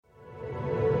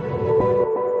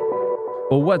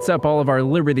Well, what's up, all of our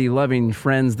liberty-loving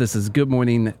friends? This is Good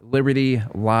Morning Liberty,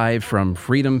 live from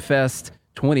Freedom Fest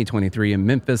 2023 in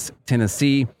Memphis,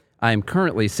 Tennessee. I am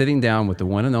currently sitting down with the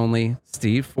one and only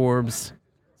Steve Forbes.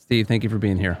 Steve, thank you for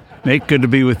being here. Nate, good to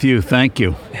be with you. Thank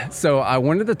you. So I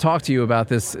wanted to talk to you about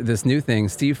this new thing,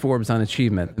 Steve Forbes on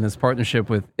Achievement, and this partnership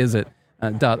with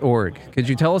isit.org. Could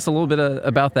you tell us a little bit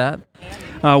about that?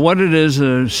 What it is,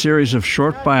 a series of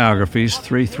short biographies,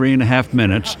 three and a half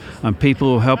minutes, on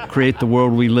people who helped create the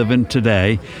world we live in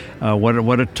today,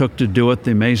 what it took to do it, the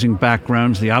amazing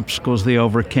backgrounds, the obstacles they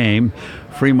overcame,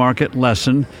 free market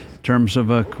lesson, in terms of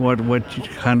what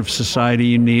kind of society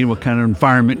you need, what kind of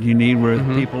environment you need, where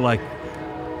people like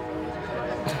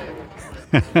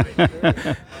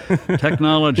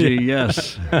technology,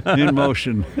 yes, in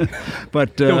motion.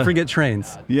 But don't forget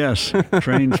trains. Yes,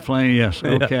 trains, planes, yes,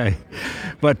 okay.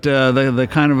 Yeah. But the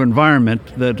kind of environment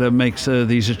that makes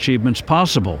these achievements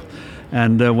possible.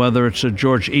 And whether it's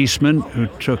George Eastman, who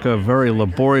took a very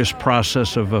laborious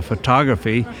process of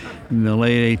photography in the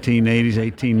late 1880s,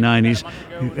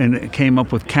 1890s, and came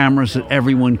up with cameras that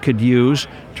everyone could use,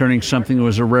 turning something that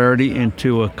was a rarity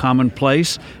into a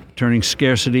commonplace, turning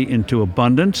scarcity into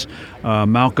abundance.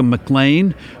 Malcolm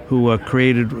McLean, who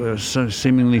created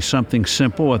seemingly something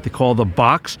simple, what they call the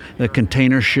box, the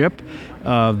container ship,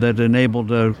 that enabled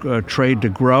trade to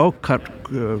grow, cut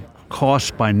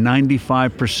costs by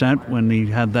 95% when he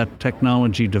had that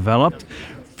technology developed.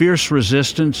 Fierce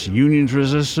resistance, unions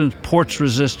resistance, ports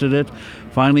resisted it,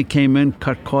 finally came in,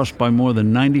 cut costs by more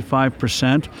than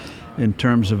 95% in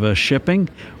terms of shipping.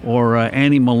 Or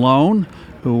Annie Malone,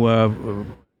 who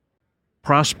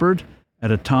prospered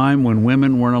at a time when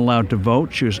women weren't allowed to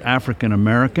vote. She was African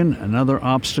American, another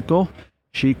obstacle.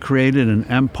 She created an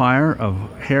empire of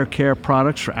hair care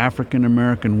products for African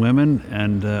American women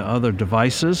and other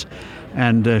devices.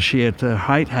 And she at the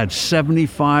height had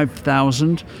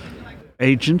 75,000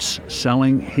 agents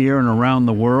selling here and around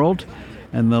the world.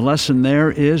 And the lesson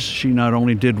there is she not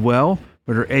only did well,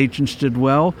 but her agents did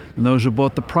well, and those who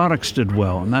bought the products did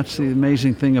well. And that's the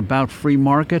amazing thing about free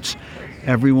markets.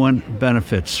 Everyone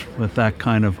benefits with that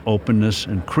kind of openness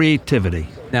and creativity.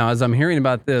 Now, as I'm hearing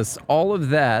about this, all of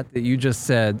that you just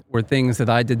said were things that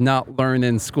I did not learn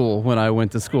in school when I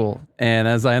went to school. And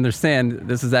as I understand,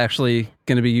 this is actually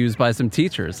going to be used by some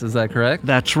teachers. Is that correct?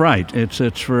 That's right.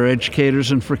 It's for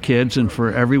educators and for kids and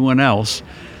for everyone else.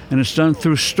 And it's done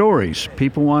through stories.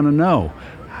 People want to know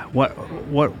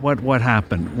what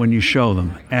happened when you show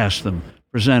them, ask them,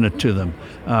 present it to them.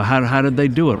 How did they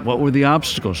do it? What were the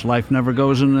obstacles? Life never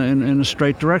goes in a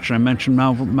straight direction. I mentioned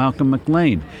Malcolm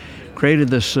McLean. Created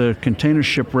this container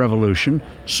ship revolution,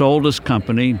 sold his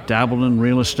company, dabbled in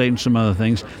real estate and some other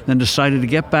things, then decided to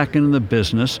get back into the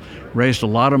business, raised a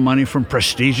lot of money from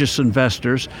prestigious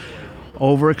investors,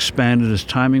 overexpanded, his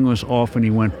timing was off, and he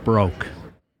went broke.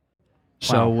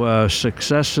 So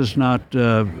success is not,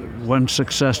 one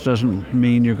success doesn't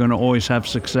mean you're going to always have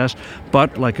success,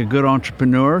 but like a good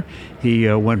entrepreneur,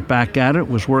 he went back at it,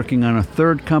 was working on a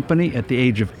third company at the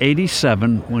age of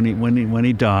 87 when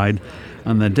he died.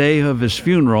 On the day of his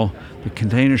funeral, the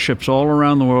container ships all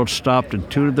around the world stopped and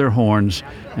tooted their horns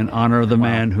in honor of the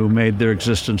man who made their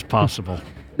existence possible.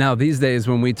 Now, these days,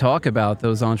 when we talk about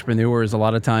those entrepreneurs, a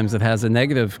lot of times it has a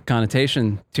negative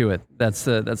connotation to it. That's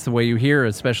the way you hear,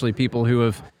 especially people who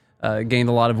have gained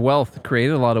a lot of wealth,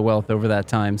 created a lot of wealth over that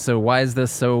time. So why is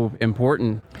this so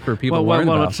important for people to learn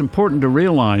about? Well, it's important to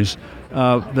realize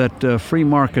that free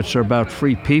markets are about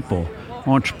free people,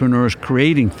 entrepreneurs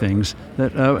creating things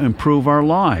that improve our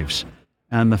lives.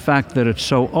 And the fact that it's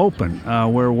so open,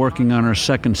 we're working on our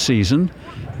second season,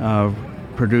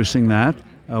 producing that.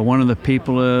 One of the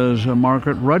people is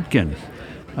Margaret Rudkin,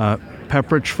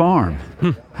 Pepperidge Farm.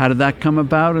 How did that come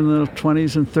about in the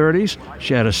 20s and 30s?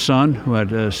 She had a son who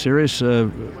had serious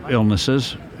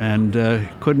illnesses and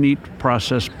couldn't eat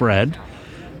processed bread.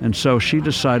 And so she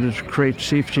decided to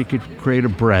see if she could create a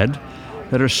bread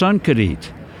that her son could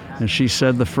eat. And she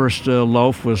said the first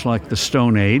loaf was like the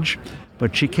Stone Age,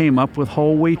 but she came up with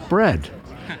whole wheat bread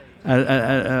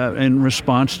in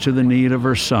response to the need of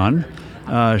her son.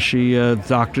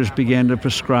 Doctors began to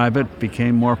prescribe it,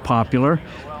 became more popular.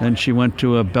 Then she went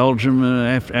to Belgium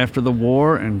after the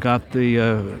war and got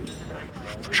the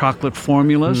chocolate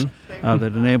formulas that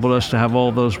enabled us to have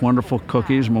all those wonderful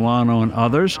cookies, Milano and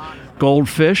others.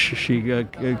 Goldfish, she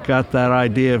got that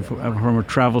idea from her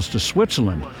travels to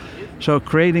Switzerland. So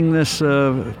creating this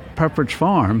Pepperidge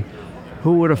Farm,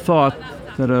 who would have thought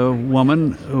that a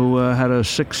woman who had a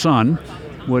sick son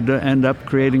would end up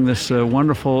creating this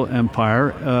wonderful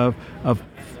empire of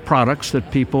products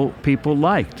that people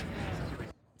liked?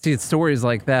 See, it's stories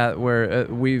like that where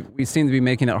we seem to be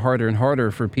making it harder and harder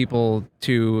for people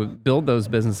to build those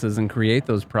businesses and create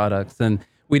those products, and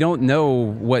we don't know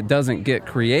what doesn't get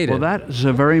created. Well, that is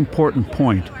a very important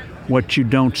point. What you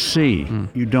don't see,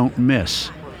 you don't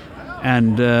miss.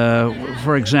 And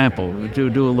for example, do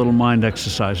a little mind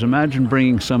exercise. Imagine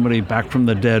bringing somebody back from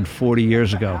the dead 40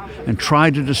 years ago and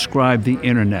try to describe the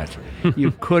internet.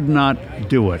 You could not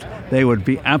do it. They would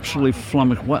be absolutely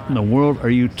flummoxed. What in the world are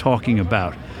you talking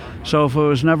about? So if it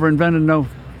was never invented,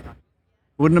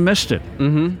 wouldn't have missed it.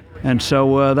 Mm-hmm. And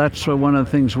so that's one of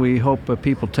the things we hope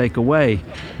people take away,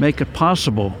 make it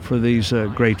possible for these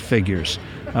great figures.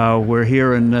 We're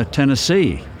here in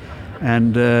Tennessee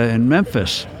and in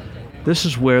Memphis. This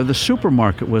is where the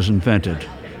supermarket was invented.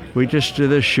 We just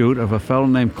did a shoot of a fellow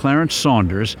named Clarence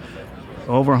Saunders.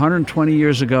 Over 120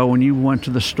 years ago, when you went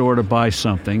to the store to buy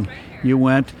something, you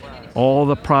went, all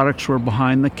the products were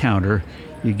behind the counter.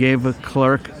 You gave a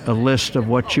clerk a list of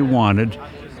what you wanted.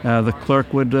 The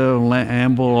clerk would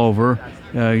amble over.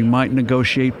 You might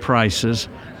negotiate prices.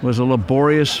 It was a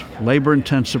laborious,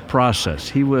 labor-intensive process.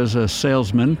 He was a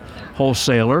salesman,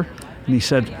 wholesaler, and he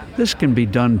said, this can be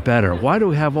done better. Why do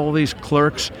we have all these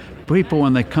clerks? People,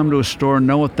 when they come to a store,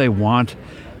 know what they want.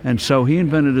 And so he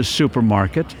invented a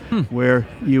supermarket where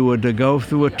you would go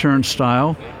through a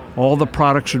turnstile. All the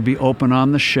products would be open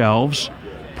on the shelves.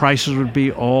 Prices would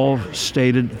be all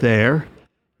stated there.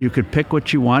 You could pick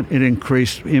what you want. It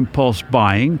increased impulse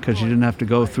buying because you didn't have to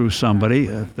go through somebody,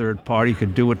 a third party. You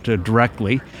could do it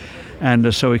directly.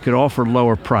 And so he could offer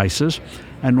lower prices.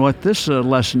 And what this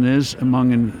lesson is,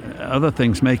 among other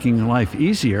things making life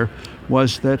easier,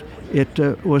 was that it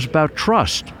was about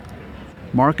trust.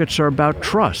 Markets are about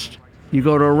trust. You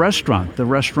go to a restaurant, the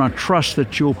restaurant trusts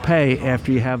that you'll pay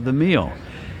after you have the meal.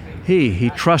 He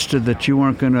trusted that you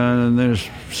weren't going to, and there's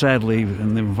sadly,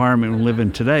 in the environment we live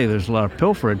in today, there's a lot of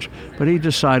pilferage, but he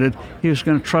decided he was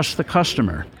going to trust the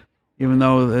customer. Even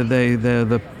though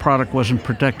the product wasn't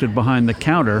protected behind the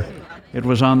counter, it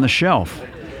was on the shelf.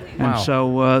 And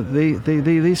so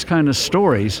these kind of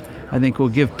stories, I think, will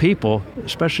give people,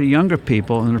 especially younger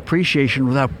people, an appreciation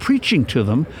without preaching to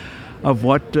them of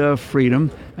what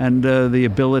freedom and the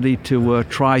ability to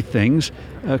try things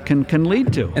can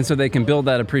lead to. And so they can build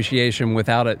that appreciation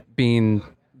without it being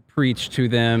preached to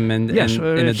them and in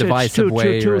a divisive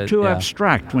way. It's too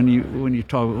abstract when you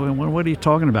talk. What are you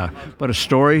talking about? But a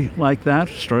story like that,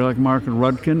 a story like Margaret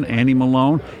Rudkin, Annie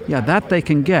Malone, that they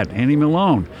can get. Annie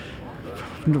Malone,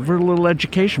 very little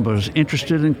education, but was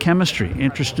interested in chemistry,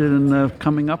 interested in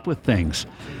coming up with things.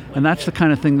 And that's the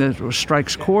kind of thing that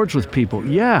strikes chords with people.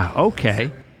 Yeah,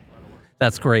 okay.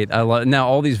 That's great. I love. Now,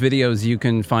 all these videos, you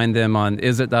can find them on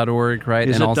isit.org, right?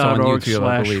 Isit.org and also on YouTube,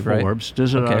 I believe, right? Forbes,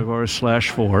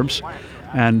 isit.org/Forbes.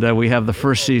 And we have the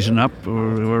first season up.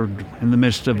 We're in the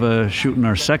midst of shooting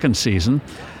our second season.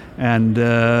 And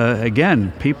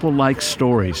again, people like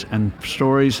stories, and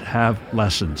stories have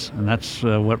lessons. And that's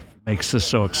what makes this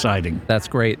so exciting. That's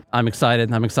great. I'm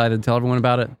excited. I'm excited to tell everyone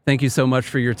about it. Thank you so much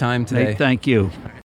for your time today. Hey, thank you.